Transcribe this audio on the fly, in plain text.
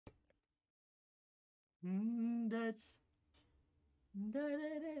That.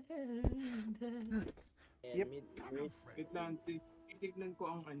 Yep. Wait lang, titignan ko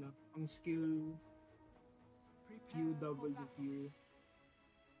ang ang skill QWQ.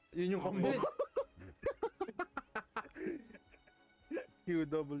 Yun yung combo.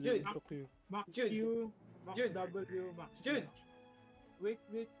 QW Jude. into Q. Max Jude. Q, Max Jude. W, Max Jude. dash. Wait.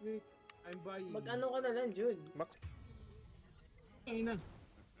 I'm buying. Mag-ano ka na lang, Jude. Max. Ay na.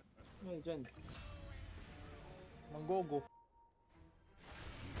 Ayun, dyan. Manggogo.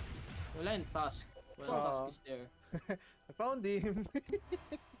 Wala yung task. Walang task is there. I found him.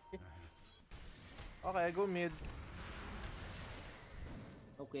 Okay, go mid.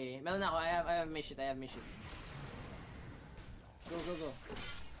 Okay, meron na ako. I have mission. Go.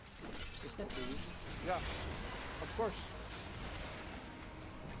 Is that really? Yeah, of course.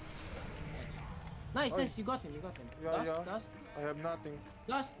 Nice, Oy. nice. You got him. Yeah. Dust. I have nothing.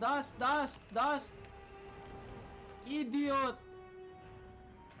 Dust. Idiot.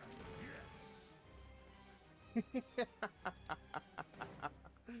 We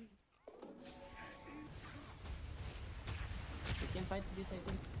can fight this, I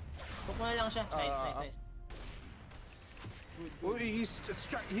think. Hook mo na lang siya. Nice. Good. Oh, he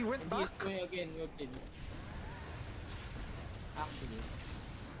went And back. he's going again, good kid. Actually.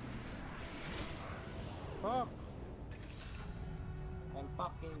 Fuck. I'm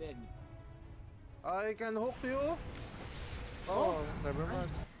fucking dead. I can hook you. Oh, never mind.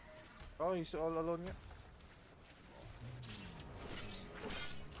 Oh, he's all alone yet.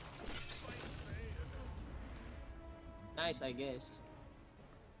 Nice, I guess.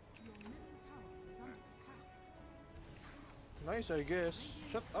 Nice, I guess.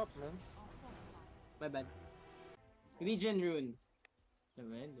 Shut up, man. My bad. Regen rune.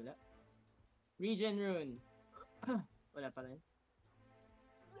 Naman, wala. Regen rune. Wala pa rin.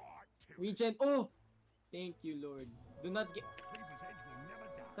 Regen. Oh! Thank you, Lord. Do not get...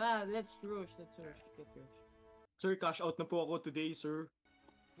 let's rush. Get rush. Sir, cash out na po ako today, sir.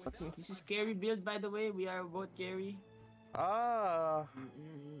 This is carry build, by the way. We are both carry. Ah.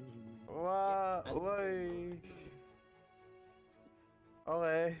 Why?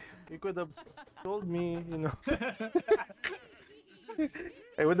 Okay, you could have told me, you know.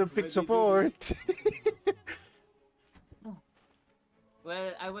 I would have picked support.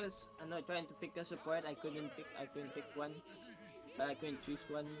 Well, I was trying to pick a support. I couldn't pick one. I couldn't choose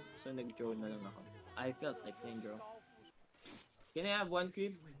one. So nag-draw na lang ako. I felt like playing draw. Can I have one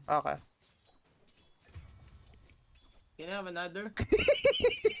creep? Okay. Can I have another?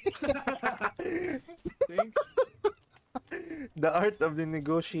 Thanks. The art of the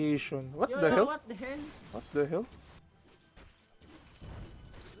negotiation. What the hell? What the hell? What the hell?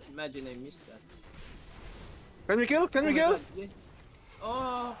 Imagine I missed that. Can we kill? Can we kill? God, yes.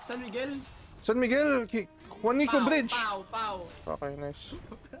 Oh, San Miguel. San Miguel, Juanico Bridge. Pow. Okay, nice.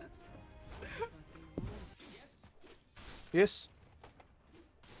 Yes.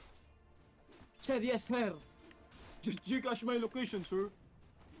 Said yes, sir. Just Gcash my location, sir.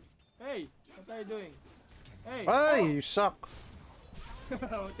 Hey, what are you doing? Hey. Ay, you suck.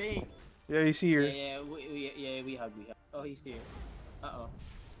 Oh, thanks. Yeah, he's here. We have. Oh, he's here. Uh-oh.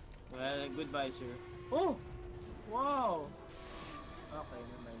 Well, goodbye, sir. Oh! Wow! Okay,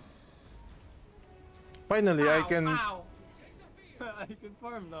 never mind. Finally, I can... Pow! I can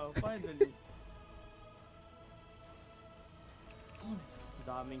farm now, finally.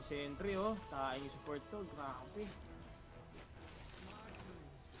 Daming sentry, oh. Taing support to. Grabe.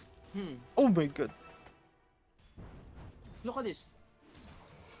 Oh my god. Look at this.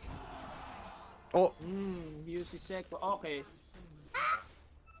 Oh, Use his sec. Okay.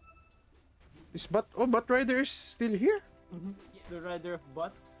 is Bat Rider is still here? The rider of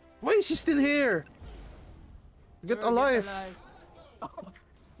bots. Why is he still here? Get Sir, alive.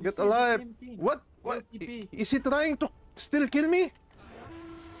 Get Same alive. thing. What? TP. Is he trying to still kill me?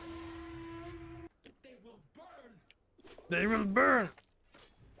 They will burn.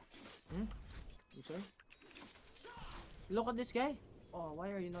 I'm sorry? Look at this guy. Oh,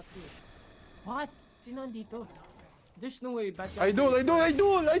 why are you not here? What? Sino andito? There's no way bad guy.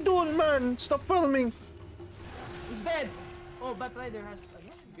 Idol, man. Stop filming. He's dead. Oh, Bat Rider has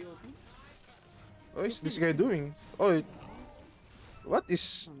BOP. What is this guy doing? Oh, what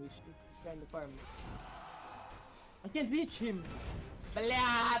is... He's trying to farm. I can't reach him.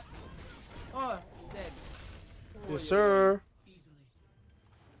 Balat! Oh, he's dead. Oh, Yes, sir.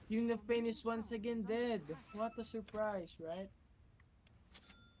 King of Pain is once again dead. What a surprise, right?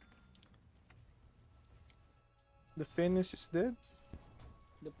 The Phoenix is dead?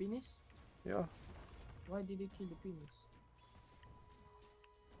 The penis? Yeah, Why did he kill the penis?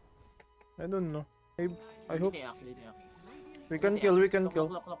 I don't know. I hope They actually. we can kill. We can Look, kill.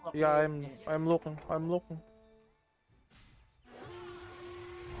 look, look, look, Yeah, look. I'm looking. I'm looking.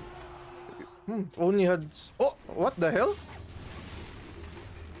 Only had. Oh, what the hell?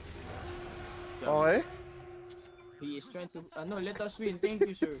 Okay. He is trying to. No, let us win. Thank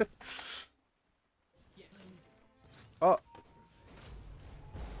you, sir. Oh.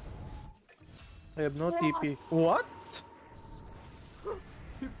 I have no TP. What?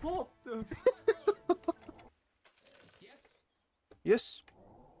 He popped. Yes.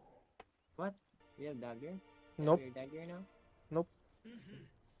 What? We have dagger? Nope. We have dagger now? Nope. Do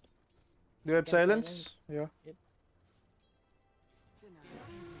you have Can silence? Yeah. Yep.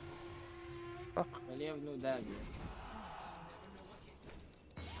 Fuck. Well, you have no dagger.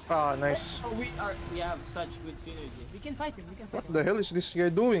 Ah, nice. Oh, we have such good synergy. We can fight him. We can fight What him. the hell is this guy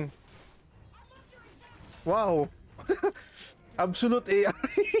doing? Wow. Absolute AI.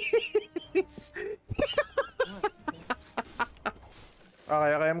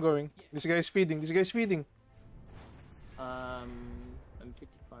 Okay, I'm going. This guy is feeding. This guy is feeding. I'm pretty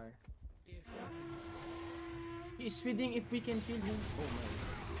far. He's feeding if we can kill him. Oh my.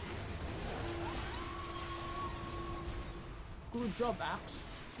 Good job, Axe.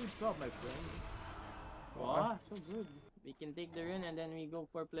 Good job, my friend. Wow, so good. We can take the run and then we go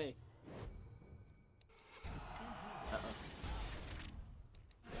for play.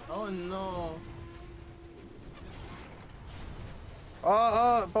 Oh no.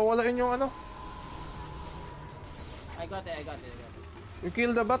 Pawalain yung ano. I got it. You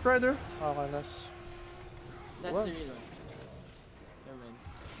killed the bat rider? Okay, nice. That's What? the real one. Never mind.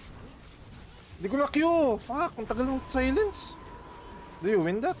 Di ko na Q! Fuck! Ang tagal ng silence! Do you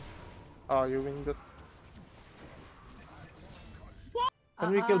win that? Ah, you win that. Can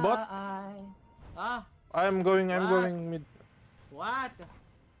we kill bot? I'm going mid. What?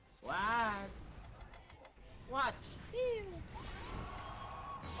 What? Ew.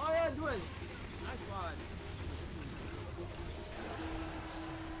 Oh yeah, duel. Nice one.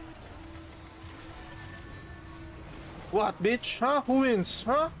 What, bitch? Huh? Who wins?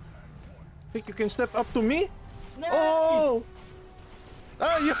 Huh? Think you can step up to me? No! Oh!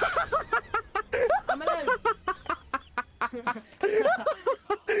 Ah, you... I'm alive!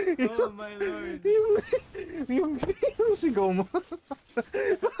 Oh my lord. yung sigaw mo.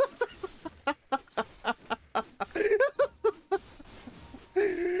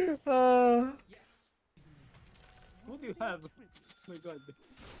 Who do you have? Oh my god.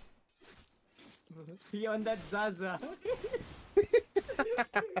 He on that Zaza.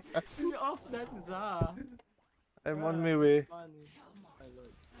 He off that Za. I'm on my way. Funny. My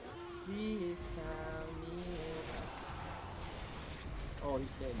lord. Please tell me. Oh,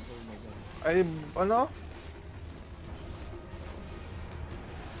 he's dead. Oh my god. Ano?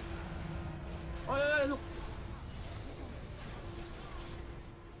 Oh, yeah, look.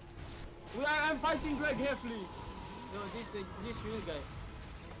 I'm fighting Greg Heffley. No, this real guy.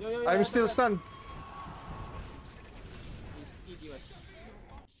 Yo, I'm still stunned. This idiot.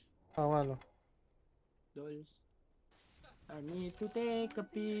 Ano? Dolls. I need to take a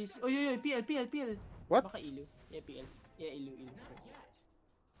piece. Oh, yo, PL. What? Baka Ilu. Yeah, PL. Yeah, Ilu.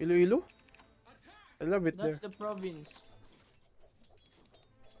 Iloilo? I love it That's there. the province.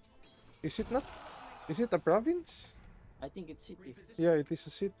 Is it not? Is it a province? I think it's city. Yeah, it is a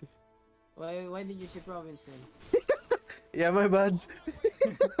city. Why did you say province then? Yeah, my bad.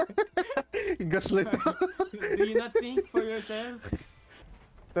 Gaslit. Do you not think for yourself?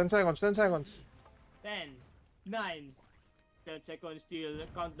 10 seconds, 10 seconds. 10, 9, 10 seconds till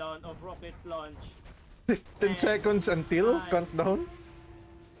countdown of rocket launch. 10 seconds until Nine. countdown.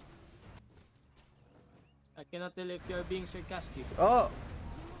 I cannot tell if you're being sarcastic. Oh.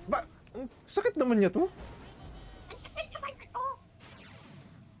 Sakit naman niya to.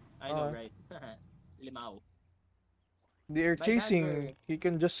 I know, right? Limao. They are My chasing. dagger. He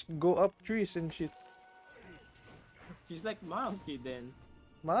can just go up trees and shit. She's like monkey then.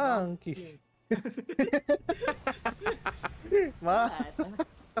 Monkey. What?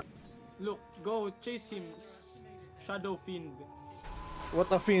 Look, go chase him, Shadow Fiend.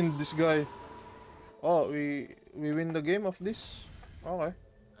 What a fiend, this guy. Oh, we win the game of this? Okay.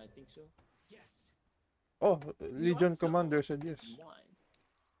 I think so. Oh, Legion Commander said yes. One.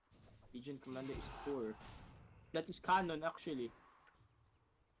 Legion Commander is poor. That is canon actually.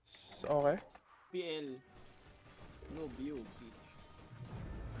 Okay. PL. No BOP.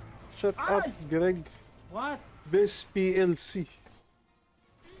 Shut up, Greg. What? Best PLC.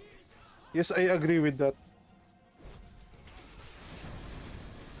 Yes, I agree with that.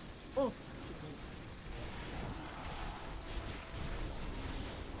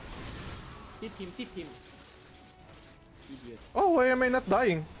 Tip him, tip him. Idiot. Oh, why am I not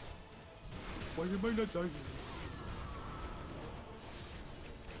dying? Why am I not dying?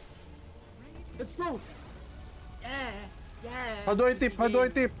 Let's go! Yeah! Yeah! How do I Easy tip? How do I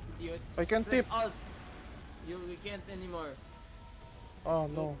game, tip? Idiot. I can't Press tip. Alt. We can't anymore. Oh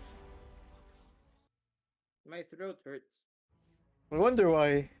no. My throat hurts. I wonder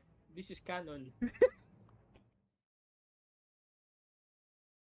why. This is canon.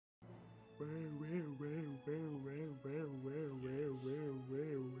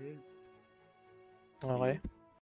 Okay.